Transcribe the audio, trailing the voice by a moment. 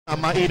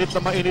Mainit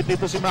na mainit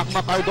dito si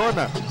Pba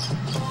Cardona.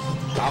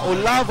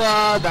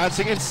 Taulava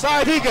dancing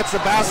inside. He gets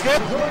the basket.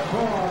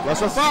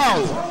 Was a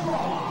foul.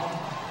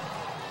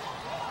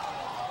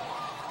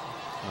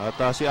 At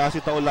si Asi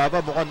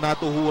Taulava mukhang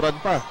natuhuran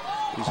pa.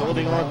 He's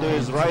holding on to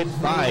his right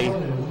thigh.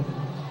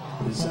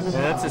 And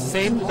that's the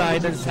same thigh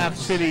that's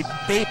actually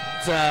taped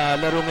sa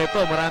larong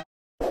ito. Marami.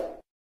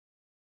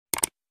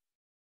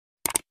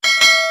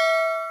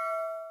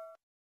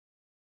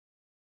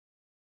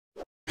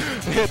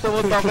 Ito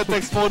mo topic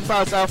next phone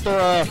pass after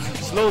a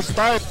slow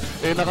start.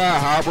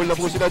 Nakahabol na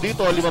po sila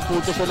dito. 5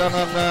 puntos na lang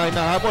ang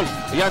hinahabol.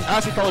 Ayan,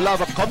 Asi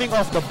Taulava coming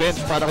off the bench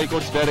para kay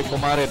Coach Derek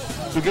Pumarin.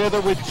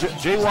 Together with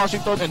Jay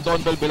Washington and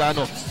Don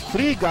Belbilano.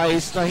 3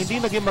 guys na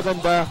hindi naging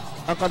maganda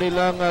ang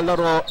kanilang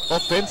laro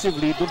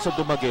offensively dun sa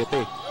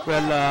Dumaguete.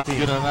 Well,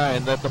 yun na nga.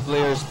 And that the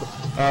players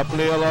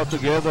play a lot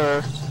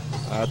together.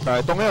 At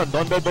ito ngayon,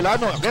 Don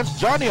Belbilano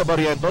against Johnny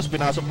Abarientos.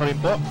 Pinasok na rin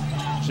po.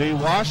 Jay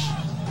Wash.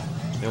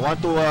 They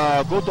want to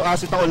go to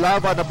Asi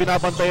Taulava na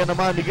binabantayan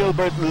naman ni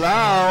Gilbert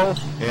Lau.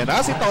 And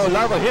Asi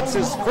Taulava hits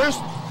his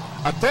first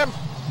attempt.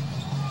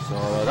 So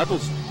that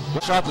was a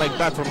shot like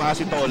that from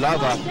Asi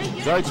Taulava.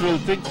 Guards will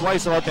think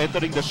twice about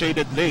entering the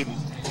shaded lane.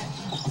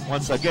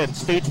 Once again,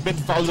 statement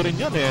foul rin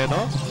yun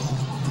no?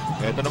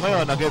 Ito na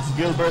ngayon against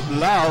Gilbert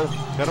Lau.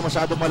 Pero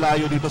masyadong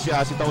malayo dito si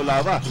Asi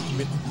Taulava.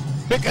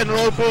 Pick and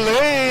roll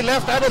play.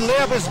 Left-handed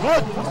layup is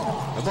good.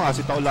 Ano,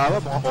 Asi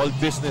Taulava, mukhang all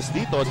business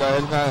dito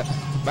dahil nga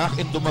back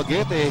in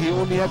Dumaguete, he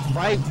only had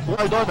 5.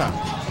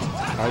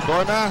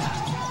 Cardona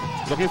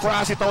looking for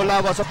Asi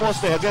Taulava sa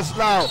poste against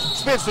Lau.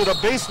 Spins to the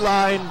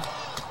baseline.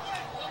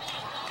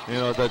 You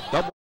know, the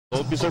double.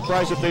 Don't be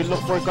surprised if they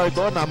look for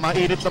Cardona.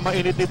 Mainit na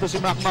mainit dito si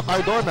Pba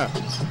Cardona.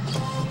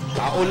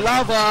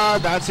 Taulava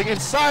dancing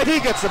inside.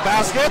 He gets the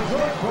basket.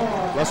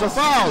 Was a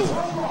foul.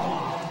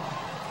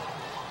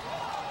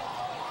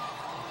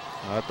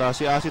 At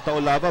si Asi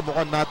Taulava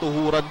mukhang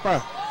natuhuran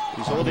pa.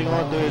 He's holding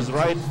on to his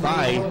right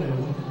thigh.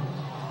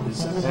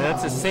 And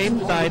that's the same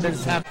thigh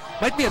that's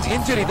might be an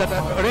injury that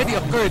already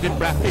occurred in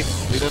practice.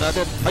 Tignan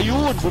natin.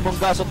 Ayun,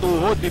 bumangga sa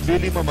tuhod ni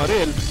Billy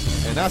Mamaril.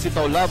 And Asi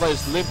Taulava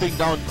is limping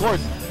down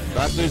court.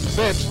 Back to his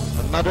bench.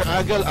 Another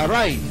angle,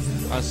 Aray.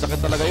 Ang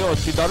sakit talaga yun.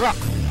 Si Darak,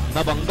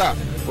 nabangga.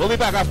 We'll be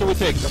back after we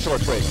take a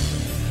short break.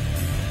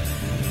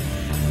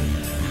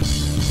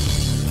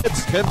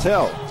 It's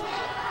Kentel.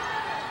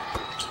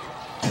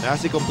 And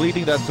Asi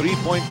completing that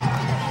 3-point.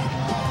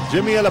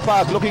 Jimmy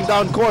Alapag looking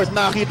down court.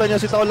 Nakita niya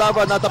si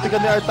Taulava.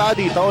 Natapikan ni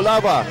Artadi.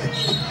 Taulava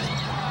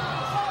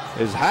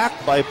is hacked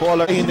by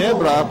Polar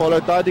Ginebra. Polar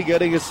Tadi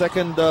getting his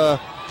second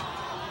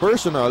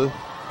personal.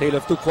 Tale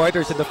of 2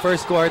 quarters. In the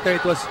first quarter,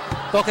 it was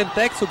Talk and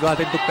Tex who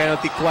got into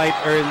penalty quite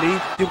early.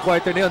 Yung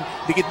quarter na yun,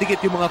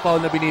 dikit-dikit yung mga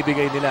foul na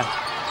binibigay nila.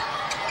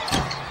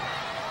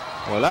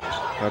 Wala.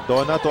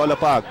 Cardona to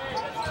Alapag.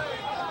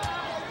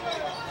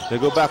 They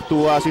go back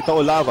to si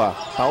Taulava.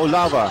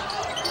 Taulava.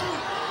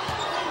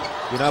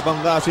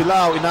 Binabangga si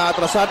Lau,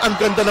 inaatrasan. Ang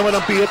ganda naman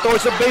ng pihe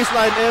towards the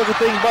baseline,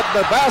 everything but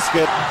the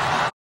basket.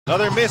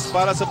 Another miss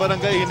para sa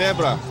Barangay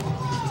Ginebra.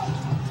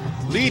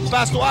 Lead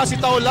pass to Asi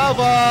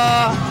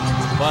Taulava.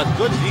 But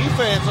good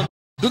defense.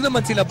 Doon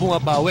naman sila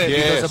bumabawi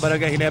dito sa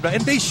Barangay Ginebra.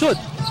 And they should,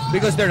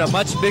 because they're a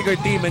much bigger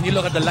team and you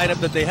look at the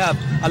lineup that they have.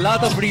 A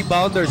lot of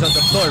rebounders on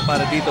the floor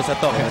para dito sa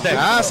Talk and Tex.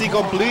 Asi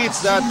completes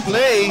that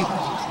play.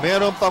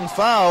 Meron pang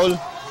foul.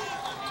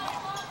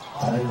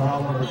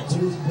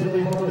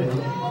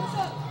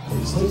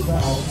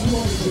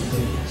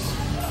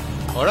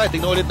 Alright,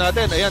 tingnan ulit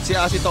natin. Ayan si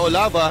Asi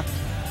Taulava.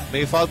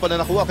 May foul pa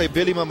na nakuha kay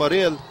Billy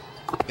Mamaril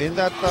in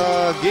that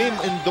game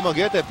in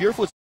Dumaguete. Pure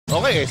foot.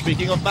 Okay,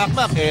 speaking of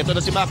Pba, eto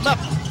na si Pba.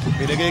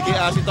 Pinagay kay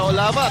Asi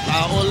Taulava.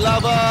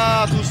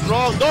 Taulava too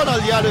strong.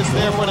 Donald Yaris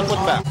there for the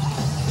putback.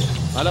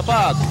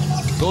 Alapag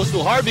goes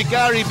to Harvey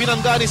Carey.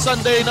 Binangga ni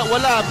Sunday na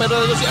wala.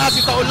 Pero si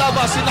Asi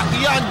Taulava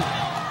sinakyan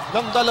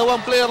ng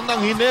dalawang player ng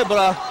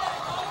Ginebra.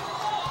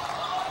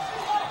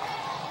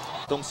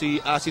 Itong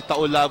si Asi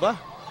Taulava.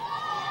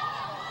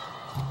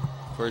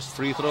 First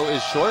free throw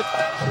is short.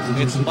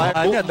 It's by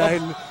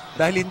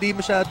dahil hindi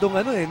masyadong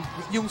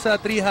yung sa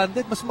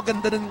 300 mas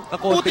maganda ng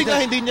ako. Buti nga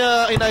hindi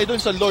niya inay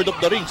doon sa Lord of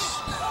the Rings.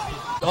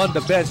 On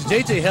the bench,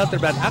 JJ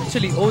Helterbrand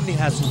actually only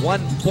has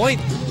 1 point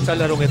sa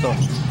larong ito.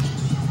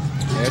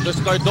 Edros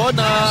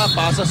Cardona,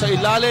 pasa sa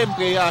ilalim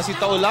kay Asi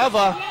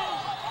Taulava.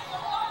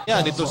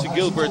 Yan, ito si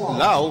Gilbert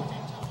Lau.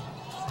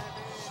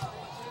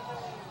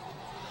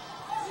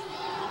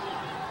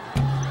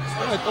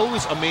 It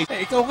always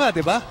amazing. Ikaw nga,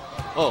 di ba?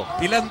 Oh.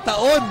 Ilang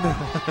taon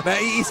na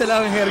iisa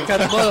lang ang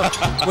haircut mo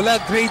mula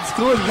grade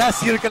school. Last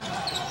year ka.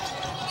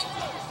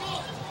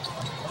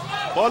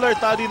 Polar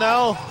Tadi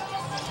now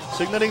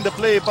signaling the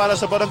play para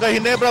sa Barangay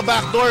Ginebra.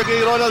 Backdoor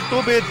kay Ronald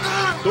Tubid.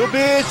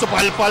 Tubid,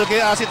 supalpal kay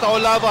Asi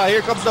Taulava.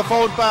 Here comes the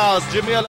phone pass. Jimmy